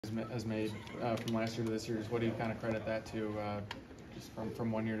has made from last year to this year. What do you kind of credit that to, just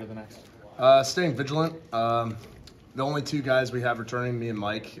from one year to the next? Staying vigilant. The only two guys we have returning, me and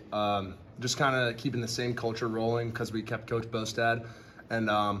Mike, just kind of keeping the same culture rolling because we kept Coach Bostad, and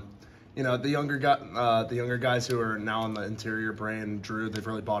the younger guys who are now on the interior, Bray, Drew, they've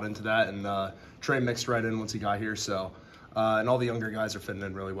really bought into that, and Trey mixed right in once he got here. So, and all the younger guys are fitting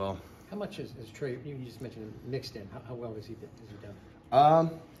in really well. How much is Trey? You just mentioned mixed in. How well has he done?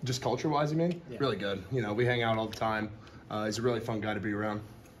 Just culture-wise, you mean? Yeah. Really good. We hang out all the time. He's a really fun guy to be around.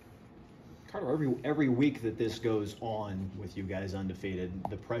 Carter, every week that this goes on with you guys undefeated,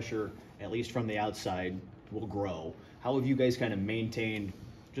 the pressure, at least from the outside, will grow. How have you guys kind of maintained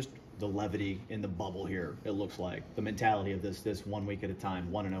just the levity in the bubble here, it looks like? The mentality of this 1 week at a time,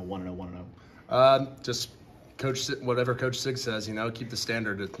 1-0, 1-0, 1-0. Just whatever Coach Sig says, keep the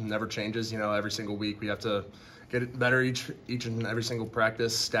standard. It never changes. Every single week we have to get it better each and every single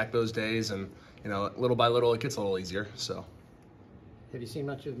practice, stack those days, and, little by little it gets a little easier, so. Have you seen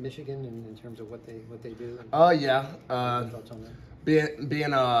much of Michigan in terms of what they do? Yeah. Thoughts on that?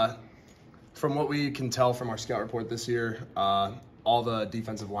 Being from what we can tell from our scout report this year, all the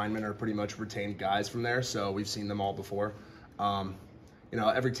defensive linemen are pretty much retained guys from there, so we've seen them all before.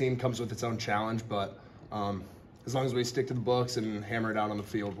 Every team comes with its own challenge, but as long as we stick to the books and hammer it out on the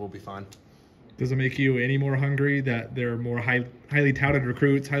field, we'll be fine. Does it make you any more hungry that there are more highly touted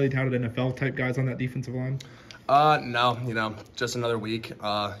recruits, highly touted NFL type guys on that defensive line? No, just another week.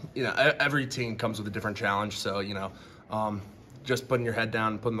 Every team comes with a different challenge, so, just putting your head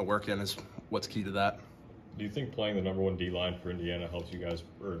down and putting the work in is what's key to that. Do you think playing the number one D-line for Indiana helps you guys,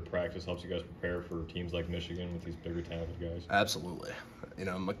 or in practice, helps you guys prepare for teams like Michigan with these bigger, talented guys? Absolutely.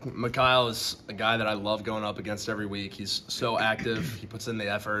 Mikhail is a guy that I love going up against every week. He's so active. He puts in the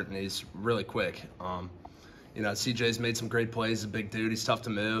effort, and he's really quick. CJ's made some great plays. He's a big dude. He's tough to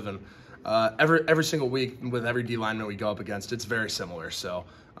move, and every single week with every D lineman we go up against, it's very similar, so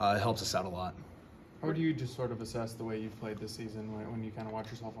it helps us out a lot. How do you just sort of assess the way you've played this season when you kind of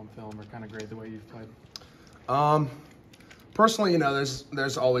watch yourself on film, or kind of grade the way you've played? Personally,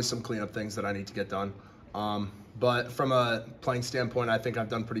 there's always some cleanup things that I need to get done. But from a playing standpoint, I think I've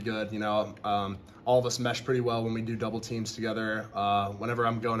done pretty good. All of us mesh pretty well when we do double teams together. Whenever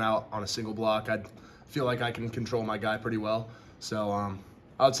I'm going out on a single block, I feel like I can control my guy pretty well. So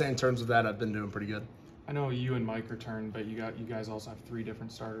I would say in terms of that, I've been doing pretty good. I know you and Mike returned, but you guys also have 3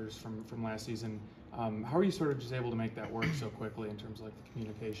 different starters from last season. How are you sort of just able to make that work so quickly in terms of like the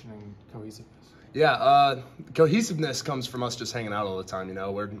communication and cohesiveness? Yeah, cohesiveness comes from us just hanging out all the time.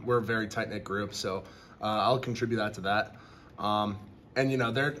 We're a very tight-knit group, so I'll contribute that to that. And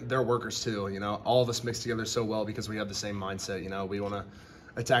they're workers too. All of us mix together so well because we have the same mindset. We want to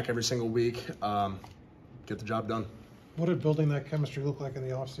attack every single week, get the job done. What did building that chemistry look like in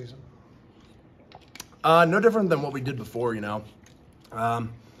the off season? No different than what we did before.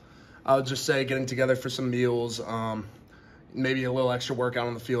 I would just say getting together for some meals, maybe a little extra work out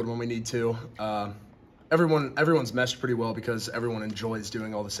on the field when we need to. Everyone's meshed pretty well because everyone enjoys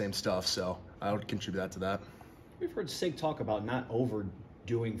doing all the same stuff, so I would contribute that to that. We've heard Sig talk about not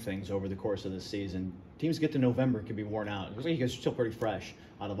overdoing things over the course of the season. Teams get to November and can be worn out. It looks like you guys are still pretty fresh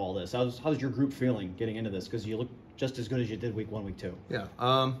out of all this. How's your group feeling getting into this? Because you look just as good as you did week 1, week 2. Yeah,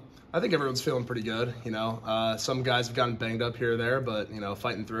 I think everyone's feeling pretty good. Some guys have gotten banged up here or there, but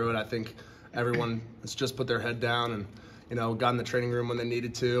fighting through it. I think everyone has just put their head down and got in the training room when they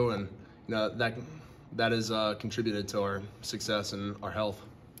needed to, and that has contributed to our success and our health.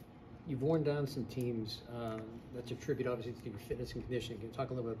 You've worn down some teams. That's a tribute, obviously, to your fitness and conditioning. Can you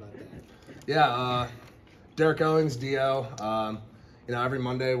talk a little bit about that? Yeah, Derek Owings, Dio. Every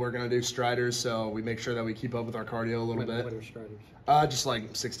Monday we're going to do striders, so we make sure that we keep up with our cardio a little bit. What are striders? Just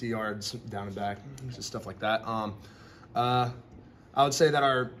like 60 yards down and back, just stuff like that. I would say that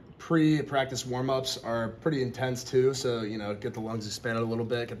our pre-practice warm-ups are pretty intense too, so get the lungs expanded a little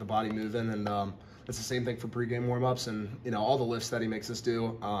bit, get the body moving, and it's the same thing for pre-game warm-ups, and all the lifts that he makes us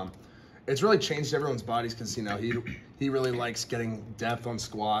do. It's really changed everyone's bodies because he really likes getting depth on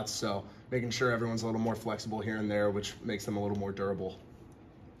squats, so making sure everyone's a little more flexible here and there, which makes them a little more durable.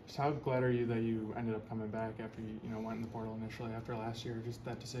 So how glad are you that you ended up coming back after you went in the portal initially after last year? Just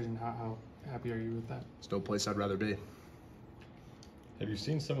that decision, how happy are you with that? It's no place I'd rather be. Have you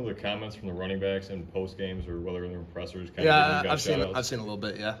seen some of the comments from the running backs in post games, or whether in the pressers? Yeah, I've seen a little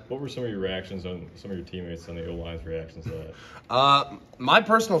bit. Yeah. What were some of your reactions on some of your teammates on the O-line's reactions to that? My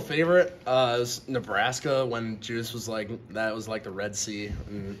personal favorite is Nebraska when Juice was like that was like the Red Sea,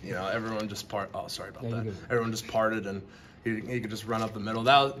 and everyone just parted. Everyone just parted, and he could just run up the middle.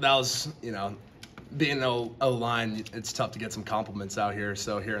 That was being O-line, it's tough to get some compliments out here.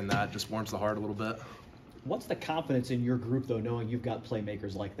 So hearing that just warms the heart a little bit. What's the confidence in your group, though, knowing you've got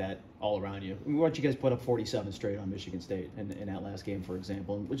playmakers like that all around you? I mean, watch you guys put up 47 straight on Michigan State in that last game, for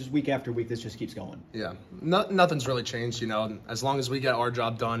example. And just week after week, this just keeps going. Yeah, nothing's really changed, as long as we get our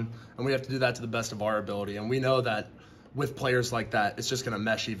job done, and we have to do that to the best of our ability. And we know that with players like that, it's just going to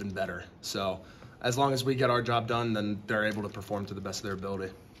mesh even better. So as long as we get our job done, then they're able to perform to the best of their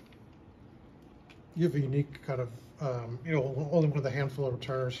ability. You have a unique kind of, only one of the handful of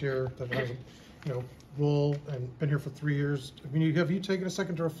returners here that has, role and been here for 3 years. I mean, have you taken a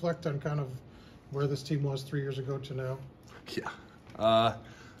second to reflect on kind of where this team was 3 years ago to now? Yeah,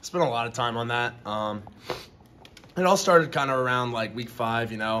 spent a lot of time on that. It all started kind of around like week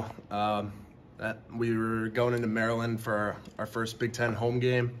 5. That we were going into Maryland for our first Big Ten home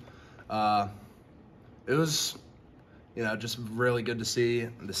game. It was, just really good to see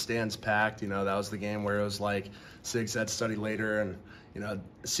the stands packed. That was the game where it was like Sig said, study later, and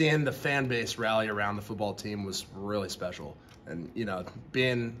seeing the fan base rally around the football team was really special. And,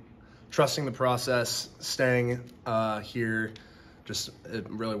 trusting the process, staying here, it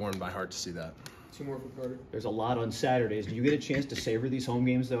really warmed my heart to see that. 2 more for Carter. There's a lot on Saturdays. Do you get a chance to savor these home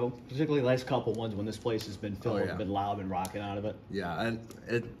games, though? Particularly the last couple ones when this place has been filled, been loud, been rocking out of it. Yeah,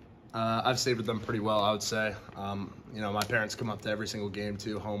 I've savored them pretty well, I would say. My parents come up to every single game,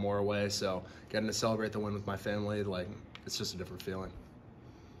 too, home or away, so getting to celebrate the win with my family, it's just a different feeling.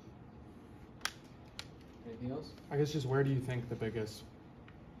 Anything else? I guess just where do you think the biggest,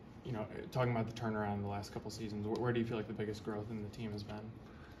 talking about the turnaround in the last couple seasons, where do you feel like the biggest growth in the team has been?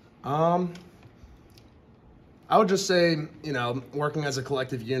 I would just say, working as a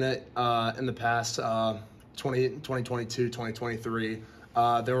collective unit in the past, 2022, 2023,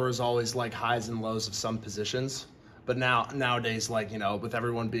 there was always highs and lows of some positions. But nowadays, with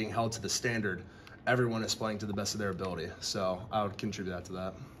everyone being held to the standard, everyone is playing to the best of their ability. So I would contribute that to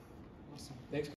that.